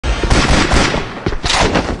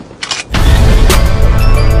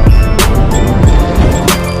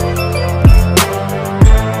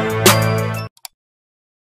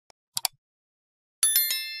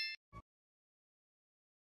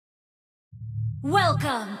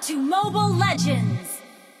Welcome to Mobile Legends!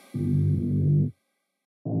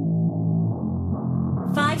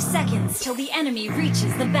 5 seconds till the enemy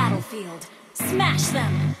reaches the battlefield. Smash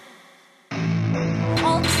them!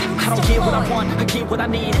 All troops I don't get what I want, I get what I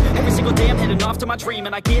need. Every single day I'm heading off to my dream,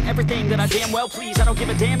 and I get everything that I damn well please. I don't give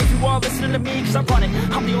a damn if you all listening to me, cause I run it.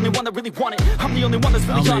 I'm the only one that really want it. I'm the only one that's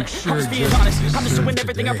really on it. I'm just being honest. I'm just doing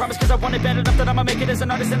everything I promise, cause I want it bad enough that I'ma make it as an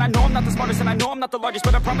artist. And I know I'm not the smartest, and I know I'm not the largest,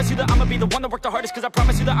 but I promise you that I'ma be the one that worked the hardest. Cause I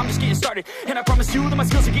promise you that I'm just getting started, and I promise you that my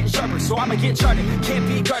skills are getting sharper. So I'ma get charted, can't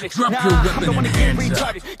be guarded. Drop nah, your weapon I'm the one to get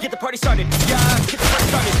retarded. Get the party started, yeah, get the party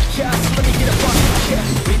started. Yeah, so let me get it on. Yeah,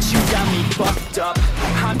 bitch, you got me fucked up.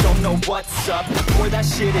 I don't know what's up. Pour that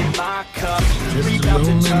shit in my cup. We about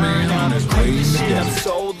to turn up. Crank this shit up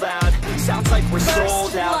so loud. Sounds like we're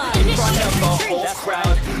sold out in front of a whole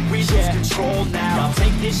crowd. We lose control now. Don't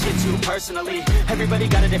take this shit too personally. Everybody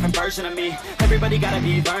got a different version of me. Everybody gotta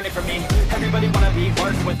be learning from me. Everybody wanna be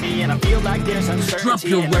working with me, and I feel like there's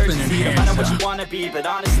uncertainty and urgency to find out what you wanna be. But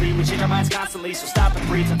honestly, we change our minds constantly, so stop and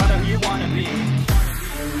breathe and find out who you wanna be.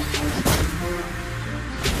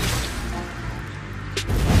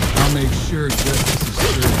 I'll make sure justice is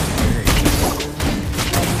served today.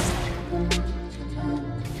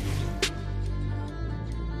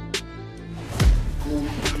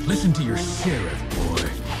 Listen to your sheriff, boy.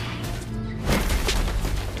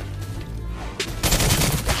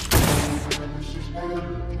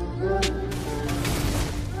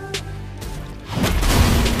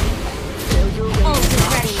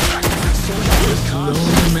 This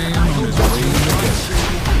lonely man on his way to the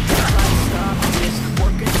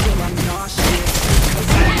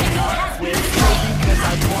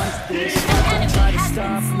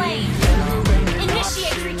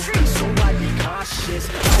Initiate retreat! So I be cautious.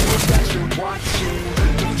 I wish that you're watching.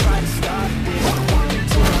 Don't try to stop this. Work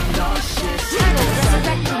until I'm nauseous. Turtle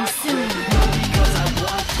resurrecting soon! Because I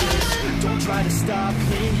want this. Don't try to stop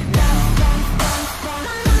me.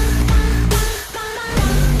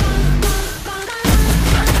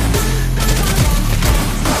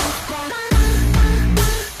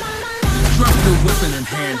 drop your weapon and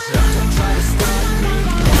hands up. Don't try to stop me.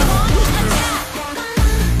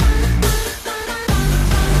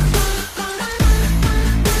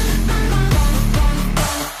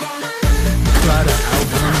 Try to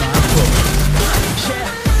outrun my bullet.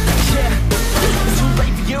 Yeah, it's too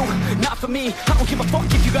late for you, not for me. I don't give a fuck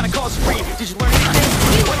if you got a cause free. Did you learn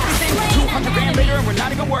anything? What do you think? 200 grand later and we're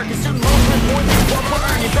not even working. Student loans worth more than what we're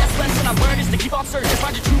earning. Best lesson I learned is to keep on searching.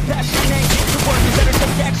 Find your true passion and get to work. You better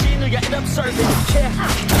take action or you end up serving. Yeah,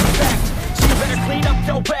 that's a fact. So you better clean up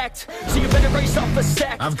your act. So you better raise off a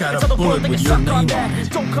sack. I've got and a tell the bullet world they with can your suck on name that. on it.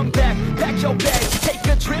 Don't come back, pack your bags. Take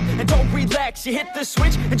a trip and don't relax. You hit the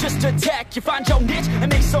switch and just attack. You find your niche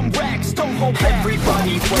and make some racks. Don't hold back.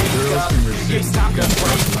 Everybody wake up. It's time to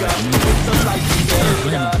break up. Live the life you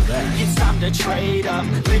made up. It's time to trade up.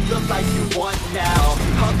 Live the life you want now.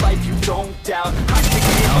 A life you don't doubt. I can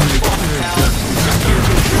give a fuck now. Just give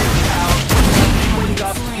your dream out. Wake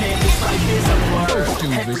up, man, this life is a blur.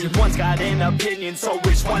 Everyone's got an opinion, so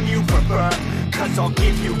which one you prefer? Cause I'll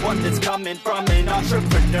give you one that's coming from an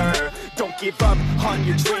entrepreneur. Don't give up on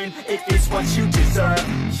your dream if it's what you deserve.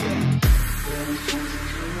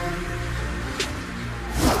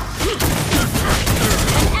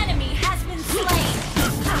 An enemy has been slain!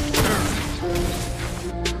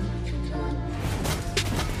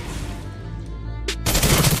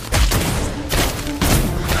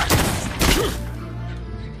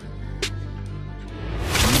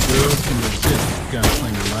 Girls can resist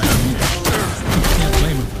gunslinger like me. Can't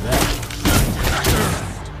blame him for that.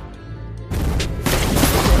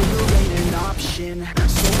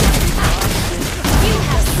 You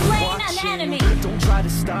have slain an enemy! Don't try to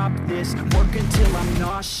stop this. Work until I'm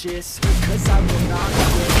nauseous. Cause I will not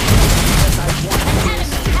quit. Because I want this.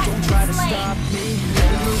 Don't try to stop me.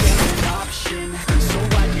 You ain't an option. So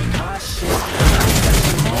I be cautious.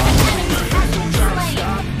 Don't try to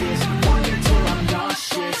stop this. Work until I'm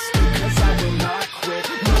nauseous. Cause I will not quit.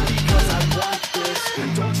 Not because I want this.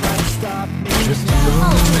 Don't try to stop me. Just a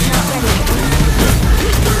lonely man.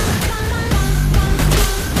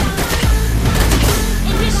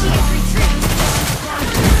 Initiate retreat!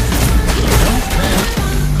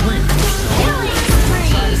 Clint. Killing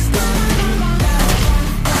spree!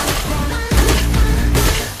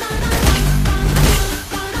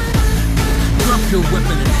 Drop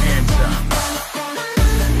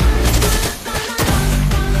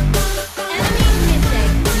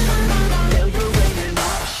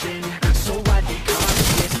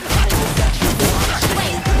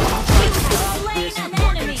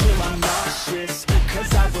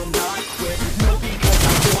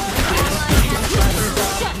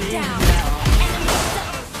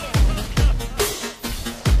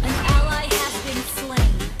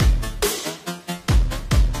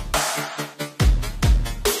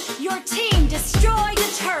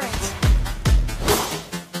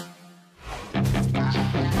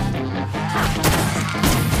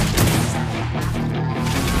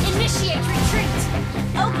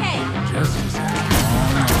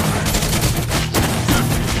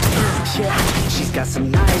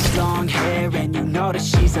out as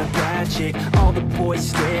she's a bad chick. All the boys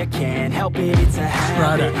stare, can't help it, it's a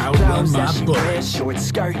Try to habit. outrun Clothes my that she bullet. wears, short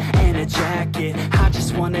skirt and a jacket. I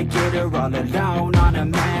just wanna get her all alone on a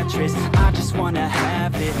mattress. I just wanna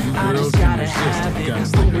have it, I just gotta have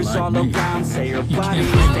it. Rumors all around say her body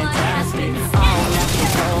is fantastic. All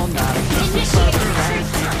natural, not a piece of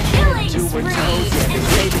plastic. To her toes, yeah, they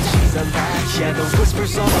say that she's a latch. Yeah, the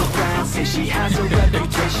whispers all around say she has a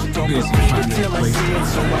reputation. Don't believe it till I see it,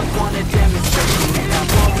 so I want a demonstration. And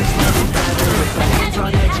I've always learned better with a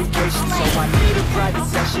hands-on education. So I need a private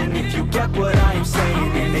session if you get what I am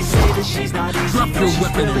saying. And they say that she's not easy, Drop your she's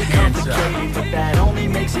weapon really and hands up. complicated, but that only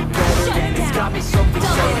makes it better. And it's got me so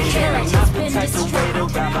fixated. And I'm not the type to wait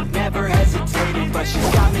around, I've never hesitated. But she's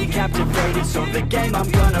got me captivated, so the game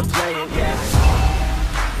I'm gonna play it, yeah.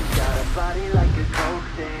 Got a body like a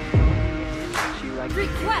cocaine. She likes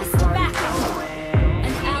Request backup.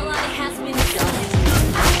 An ally has been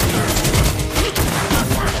slain.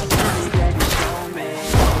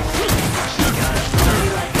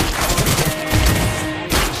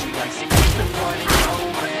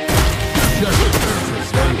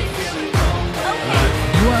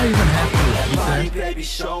 Do I even have to repeat that? Baby,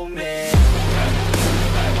 show me.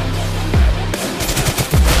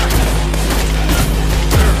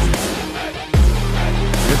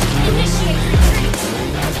 Initiate retreat.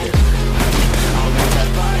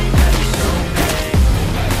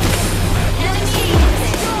 Enemy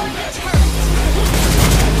destroy the turret.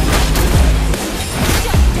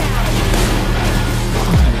 Shut down.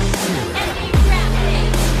 Enemy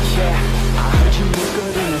rampage. Yeah, I heard you look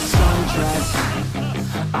good in a sundress.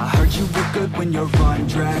 I heard you look good when you're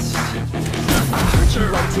undressed. I heard you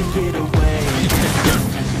like to get away.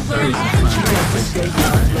 I heard you like to stay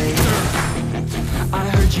out late. I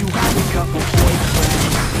heard you had a couple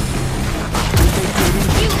boyfriends. I heard they didn't You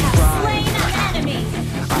treat you have right. slain an enemy.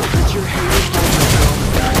 I heard you're hated like a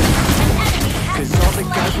girlfriend. An enemy has 'Cause been all the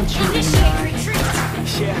guys slain. want you Initiate tonight. retreat.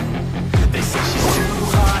 Yeah, they say she's too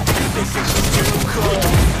hot. They say she's too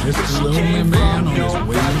cold. Just But a she lonely came man from on his way in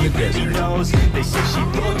nobody the really desert. knows. They say she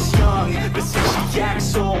looks young, but say she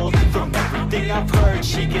acts old. From everything I've heard,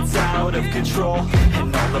 she gets out of control.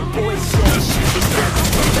 And all the boys say she's a step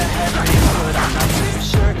from the heavens. But I'm not too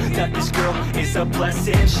sure that this girl is a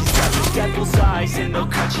blessing. She's got the devil's eyes and they'll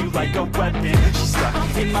cut you like a weapon. She's stuck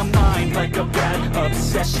in my mind like a bad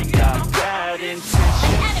obsession. Got bad An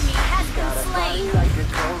intentions. enemy has been slain. Like a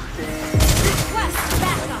cocaine. Request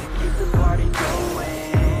backup. Keep the party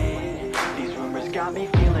going. These rumors got me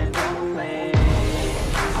feeling lonely.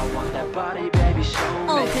 I want that body, baby, show me.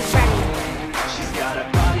 Ult is ready. She's got a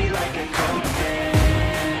body like a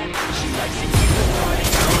cocaine. She likes to keep the party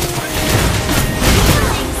going.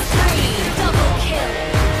 Killing spree. Double kill.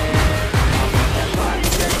 That body,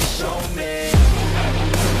 baby, show me.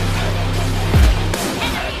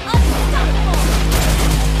 Enemy unstoppable.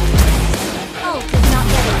 Ult is not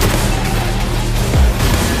ready.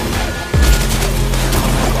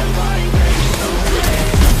 That body, baby, show me.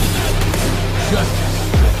 Justice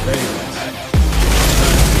prevails.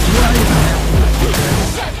 Do I even have to repeat that?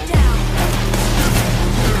 Shut down.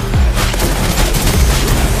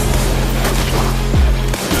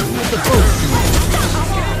 What the folks do?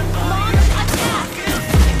 Unstoppable. Launch attack.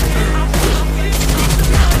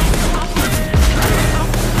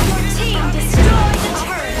 Your team destroyed the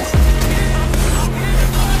turret.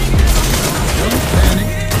 Don't panic.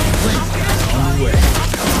 Clint is on the way.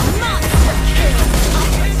 Monster kill.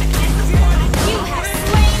 You have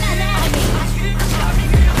slain an enemy.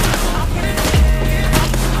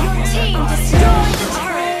 Your team destroyed the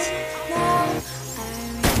turret.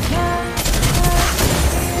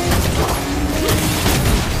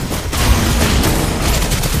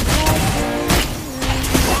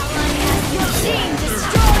 Your team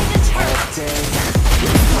destroyed the turret.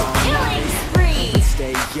 Killing spree.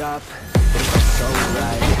 Stay up, it was so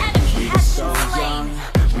right. An enemy We were has so been slain. young,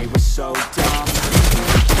 we were so dumb. We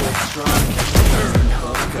would get drunk and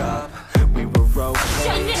hook up. We were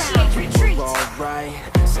okay, Initiate we retreat. were alright.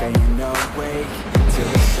 Staying awake till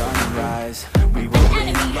the sunrise. We were An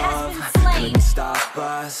in enemy has love, been slain. couldn't stop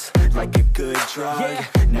us. Like a good drug,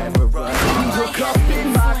 never run. Hook up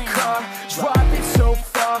in my slain. car, driving so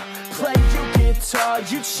far. Play your guitar,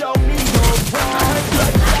 you'd show me your heart.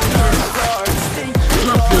 Like our stars, think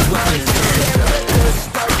Drop your weapon and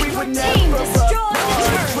spark, we would Your team never destroyed the apart.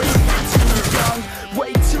 turret. Way too young,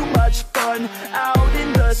 way too much fun. Out in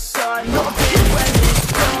the sun, love it when it's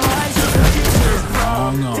done. So the future's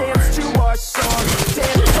wrong, Long dance to our song.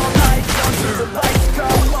 Dance all night long till the lights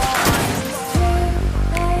come on.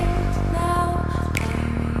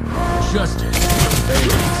 Justice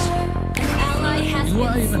prevails. An ally has Do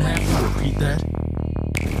I been even slain. have to repeat that?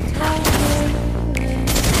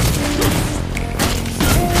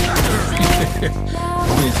 Busy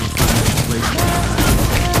finding a place to hide.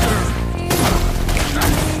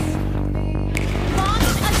 Launch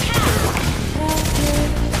attack!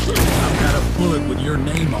 I've got a bullet with your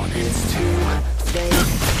name on it. It's too late.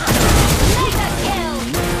 Mega kill!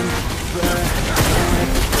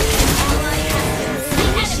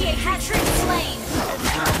 Enemy has been slain!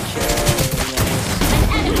 An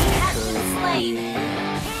enemy has been slain!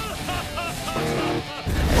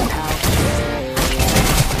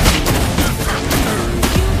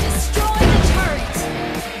 You destroyed the turret!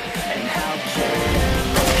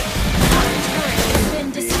 Our turret has been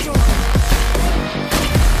destroyed!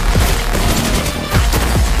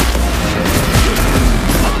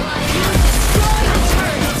 You destroyed the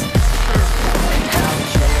turret!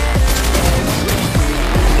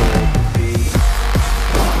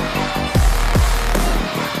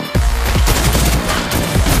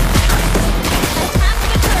 Attack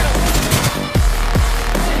the turtle!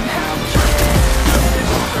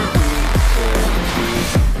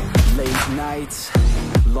 Late nights,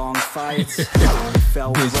 long fights,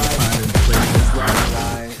 felt Busy right. finding a place to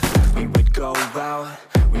hide. Right. We would go out,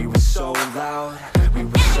 we were so loud, we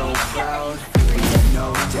were so proud, we had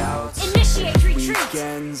no doubts. Initiate retreat!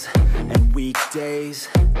 Weekends and weekdays,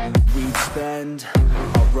 we'd spend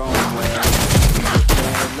our own way. We were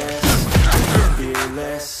careless, we were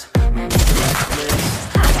fearless, we were reckless.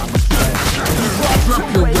 Time was precious.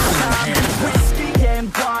 Drop your Waste weapon time, and hands up. whiskey and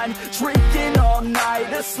wine, drinking all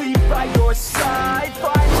night, asleep by your side.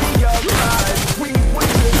 Finally arrived, we would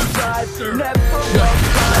just drive, never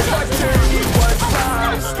arrived. Our journey was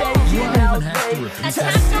time, staying You don't out even have to late, repeat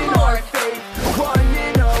Attack that. the Lord! fate,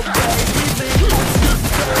 running away. We live to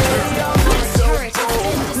stay. I'm Our so turret has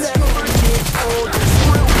bold, been never destroyed! get old.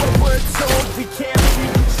 Screw what we're told, we can't be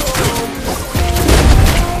controlled.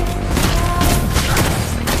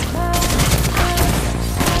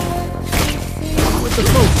 With the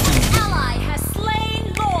folks. An ally has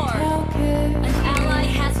slain Lord! An ally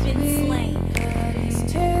has been slain!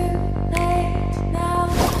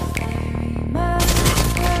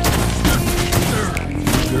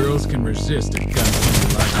 Girls can resist a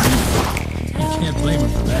gunslinger like me. You can't blame them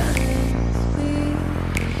for that.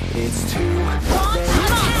 It's too Launch late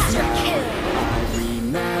monster now. kill! I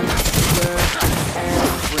remember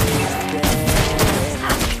everything.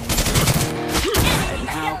 And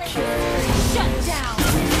how careless Shut down!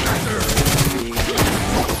 we could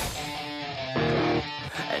be.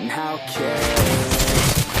 And how careless.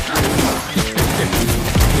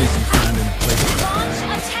 Busy finding a place to Launch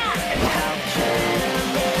hide. attack! And how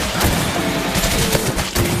careless.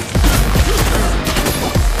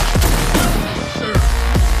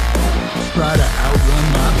 Try to outrun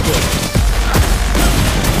my bullets.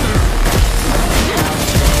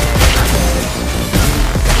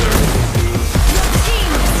 Your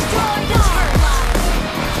team destroyed the turret!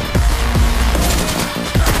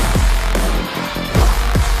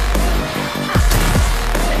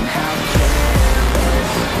 And how careless.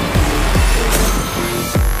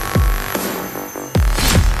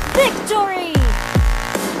 Victory!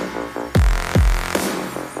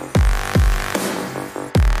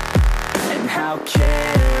 And how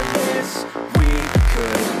careless we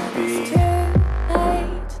could be.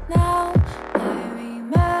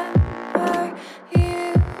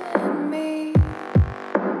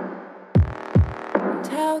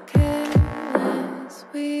 How careless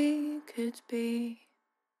we could be.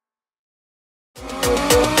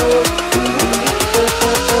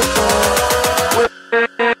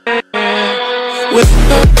 With